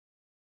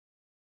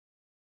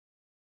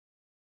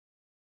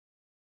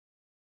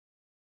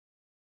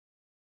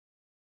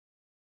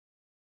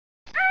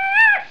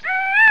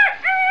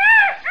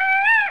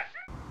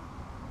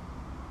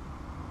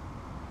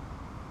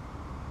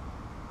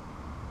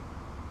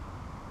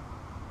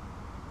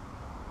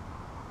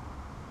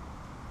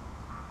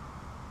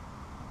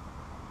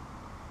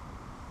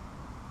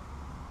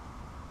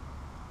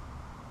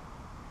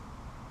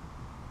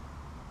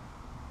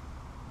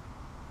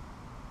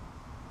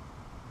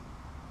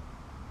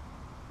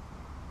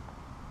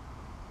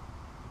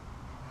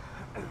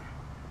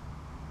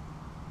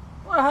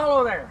Well,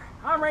 hello there.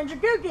 I'm Ranger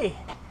Kooky,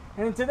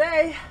 and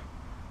today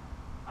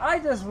I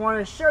just want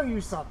to show you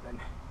something.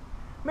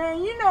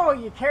 Man, you know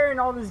you're carrying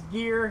all this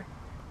gear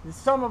that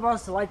some of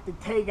us like to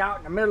take out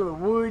in the middle of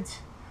the woods,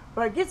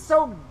 but it gets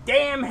so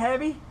damn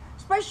heavy,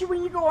 especially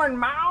when you go on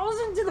miles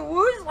into the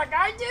woods like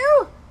I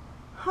do.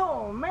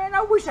 Oh man,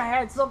 I wish I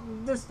had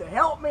something just to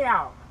help me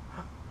out.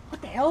 What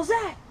the hell's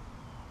that?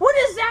 What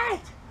is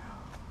that?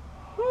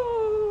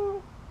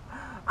 Ooh,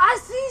 I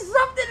see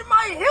something that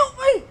might help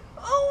me.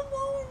 Oh,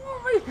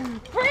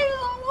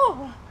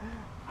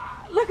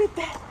 look at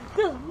that.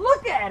 Just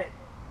look at it.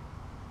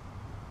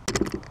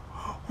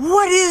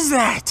 What is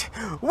that?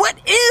 What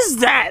is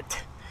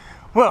that?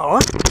 Well,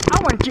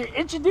 I want to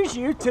introduce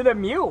you to the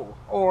mule,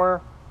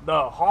 or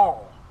the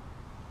haul.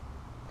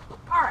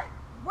 Alright,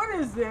 what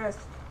is this?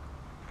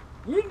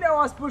 You know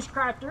us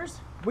bushcrafters,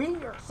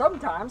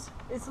 sometimes,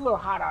 it's a little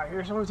hot out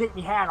here, so I'm going to take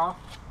my hat off.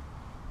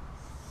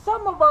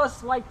 Some of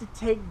us like to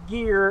take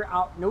gear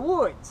out in the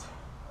woods.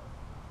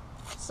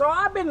 So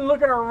I've been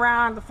looking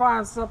around to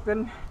find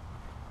something.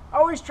 I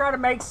always try to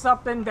make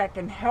something that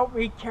can help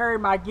me carry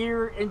my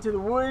gear into the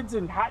woods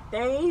in hot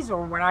days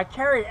or when I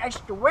carry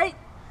extra weight.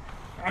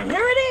 And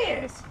here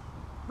it is,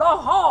 the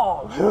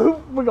haul.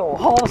 We're gonna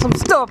haul some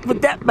stuff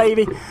with that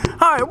baby.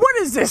 All right, what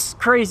is this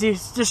crazy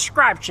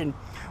description?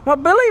 Well,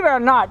 believe it or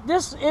not,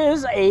 this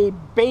is a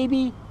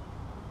baby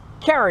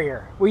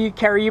carrier where you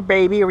carry your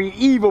baby or your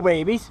evil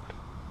babies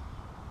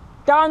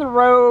down the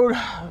road,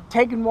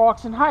 taking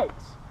walks and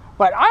hikes.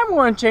 But I'm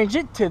going to change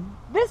it to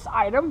this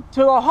item,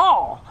 to the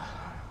haul.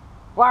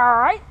 Well, all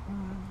right.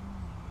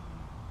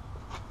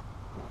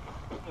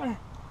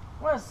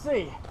 Let's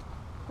see.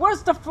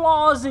 What's the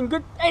flaws and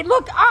good? Hey,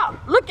 look up!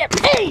 Look at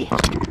me!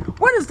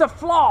 What is the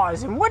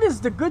flaws and what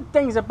is the good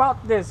things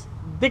about this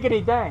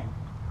diggity dang?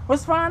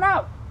 Let's find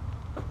out.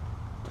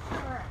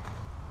 Right.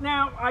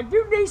 Now, I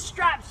do need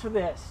straps for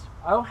this.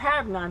 I don't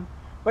have none,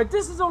 but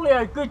this is only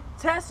a good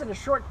test and a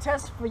short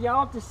test for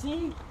y'all to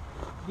see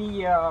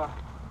the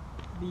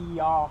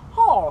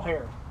haul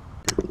here.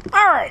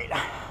 All right.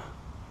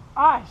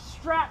 I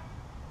strapped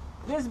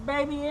this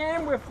baby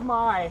in with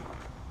my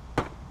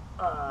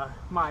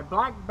my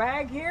black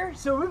bag here,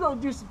 so we're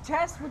gonna do some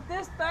tests with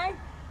this thing.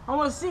 I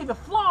want to see the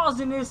flaws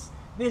in this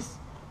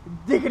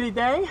diggity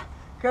dang,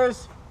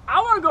 because I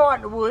want to go out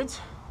in the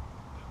woods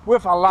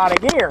with a lot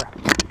of gear,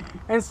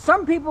 and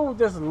some people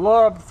just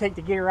love to take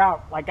the gear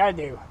out like I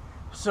do.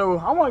 So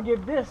I want to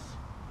give this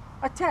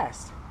a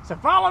test. So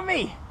follow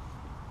me.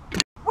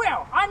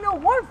 Well, I know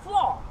one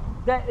flaw,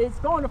 that it's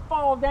going to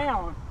fall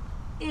down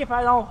if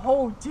I don't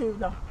hold to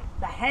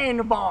the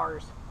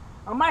handlebars.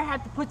 I might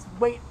have to put some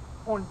weight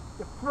on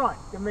the front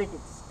to make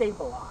it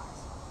stabilize.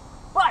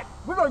 But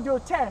we're going to do a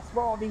test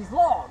for all these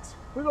logs.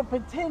 We're going to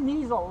pretend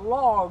these are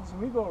logs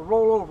and we're going to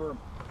roll over them.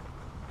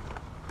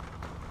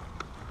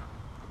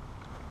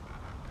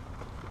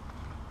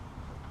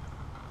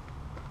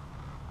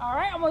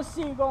 Alright, I'm going to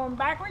see you going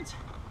backwards.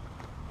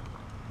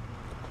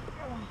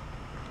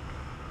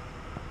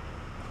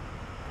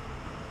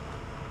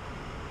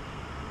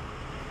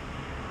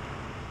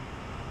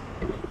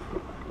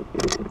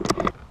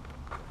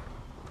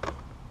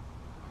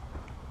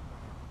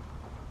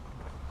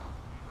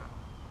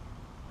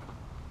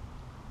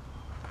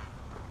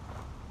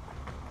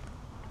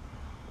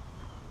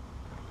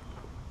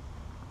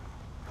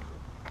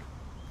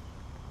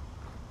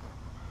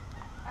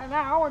 And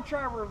now I want to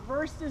try to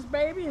reverse this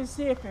baby and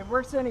see if it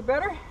works any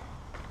better.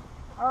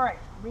 Alright,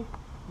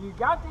 you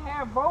got to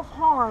have both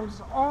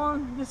arms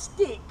on the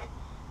stick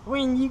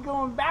when you're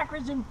going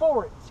backwards and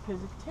forwards,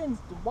 because it tends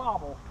to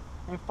wobble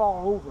and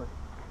fall over.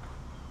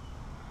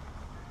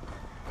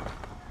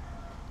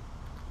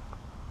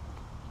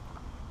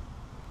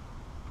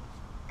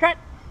 Cut.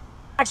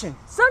 Action.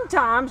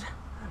 Sometimes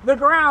the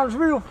ground's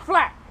real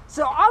flat,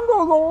 so I'm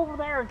going to go over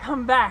there and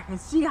come back and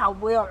see how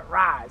well it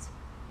rides.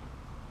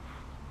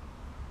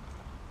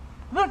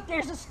 Look,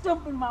 there's a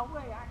stump in my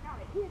way. I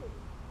gotta hit it.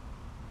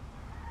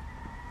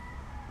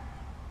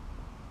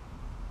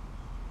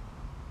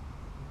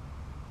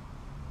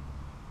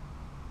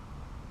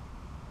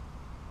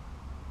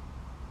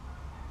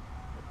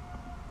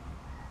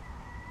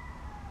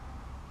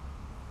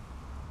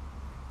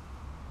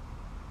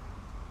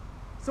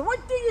 So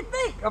what do you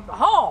think of the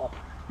haul?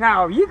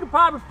 Now, you could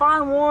probably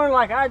find one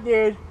like I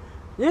did.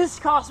 This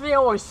cost me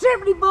only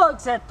 70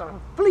 bucks at the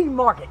flea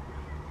market.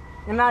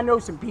 And I know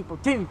some people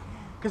too,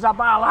 because I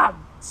buy a lot of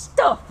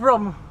stuff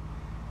from them.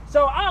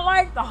 So I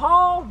like the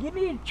haul. Give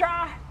me a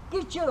try.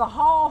 Get you the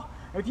haul.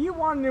 If you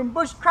one of them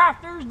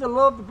bushcrafters that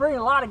love to bring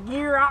a lot of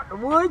gear out in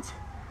the woods,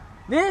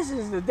 this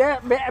is the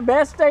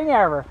best thing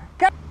ever.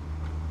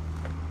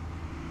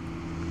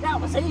 That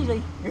was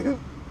easy.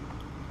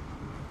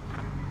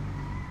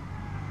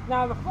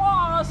 Now the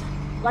flaws,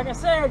 like I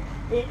said,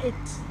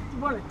 it's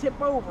going to tip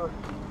over.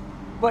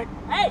 But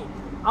hey,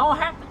 I don't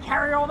have to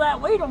carry all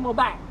that weight on my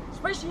back,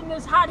 especially in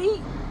this hot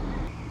heat.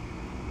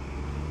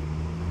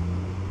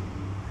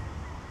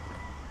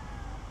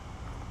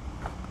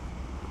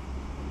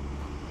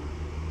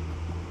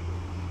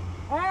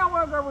 And I'm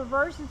going to go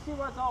reverse and see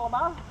what it's all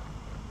about.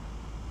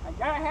 I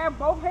gotta have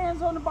both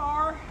hands on the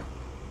bar.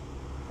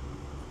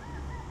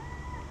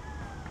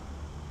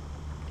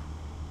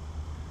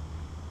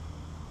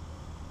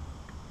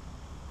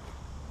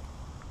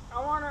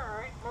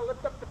 Alright, I'm gonna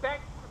lift up the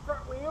back, the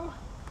front wheel.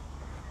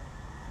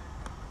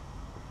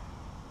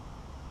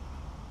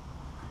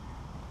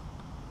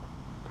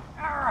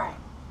 Alright.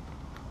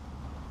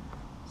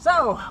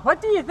 So,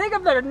 what do you think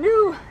of the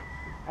new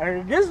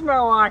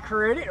gizmo I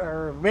created,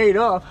 or made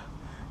up?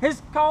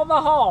 It's called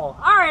the Haul.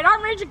 Alright,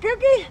 I'm Ranger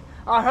Kooky.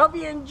 I hope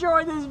you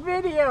enjoyed this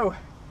video.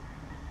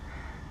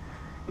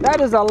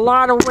 That is a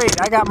lot of weight.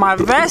 I got my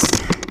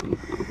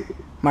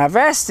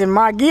vest and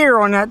my gear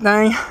on that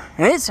thing,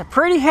 and it's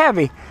pretty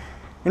heavy.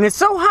 And it's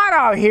so hot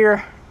out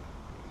here.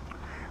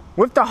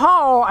 With the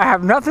Haul, I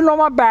have nothing on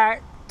my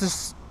back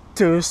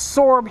to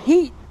absorb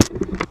heat.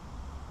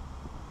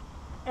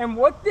 And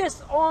with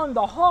this on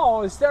the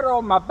Haul instead of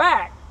on my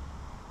back,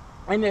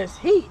 and this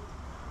heat,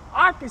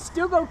 I can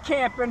still go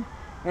camping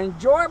and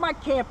enjoy my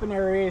camping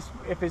areas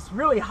if it's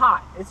really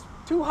hot. It's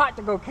too hot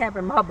to go camping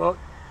in my book.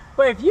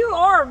 But if you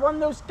are one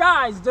of those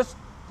guys just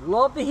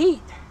love the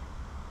heat,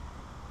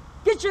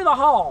 get you the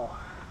Haul.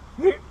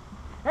 And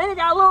it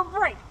got a little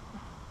brake.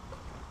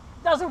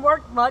 Doesn't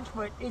work much,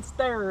 but it's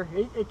there.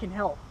 It can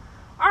help.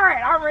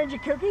 Alright, I'm Ranger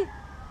Kooky.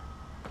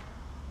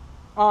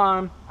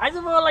 I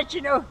just want to let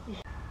you know.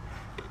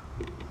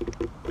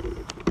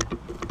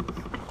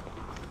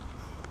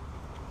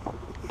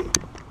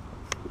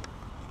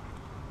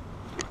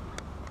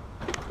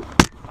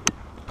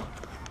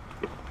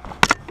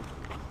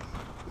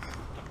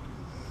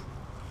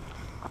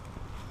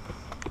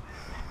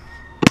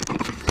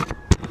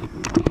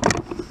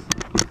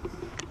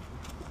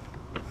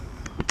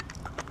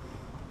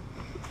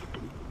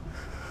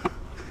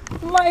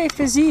 Life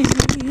is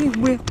easy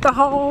with the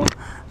Haul.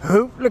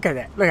 Oh, look at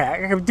that. Look at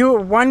that. I can do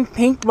it one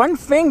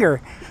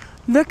finger.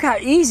 Look how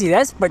easy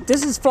but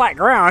this is flat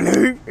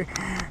ground.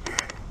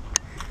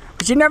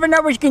 But you never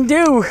know what you can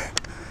do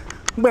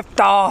with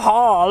the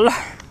Haul. Look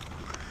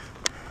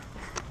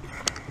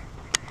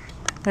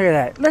at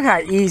that. Look how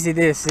easy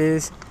this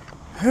is.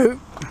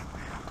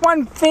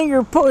 One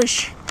finger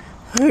push.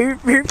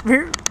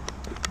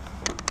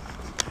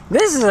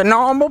 This is a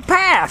normal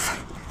path.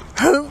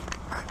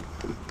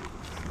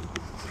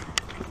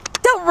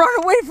 Don't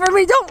run away from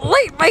me! Don't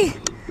leave me!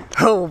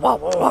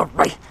 Oh,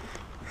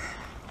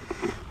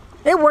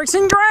 it works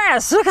in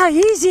grass. Look how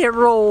easy it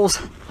rolls.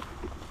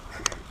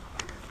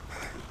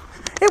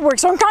 It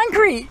works on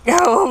concrete.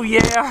 Oh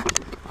yeah.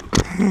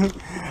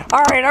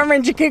 Alright, I'm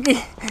Ranger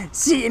Kooky.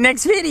 See you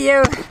next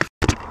video.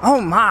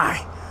 Oh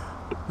my.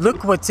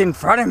 Look what's in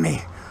front of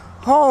me.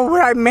 Oh,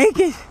 would I make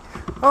it?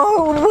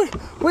 Oh,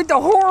 with the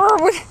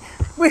horror.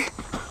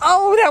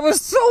 Oh, that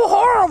was so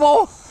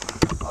horrible.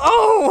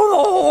 Oh,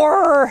 the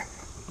horror.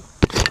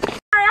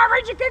 I'm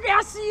Ranger Kooky.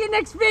 I'll see you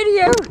next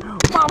video.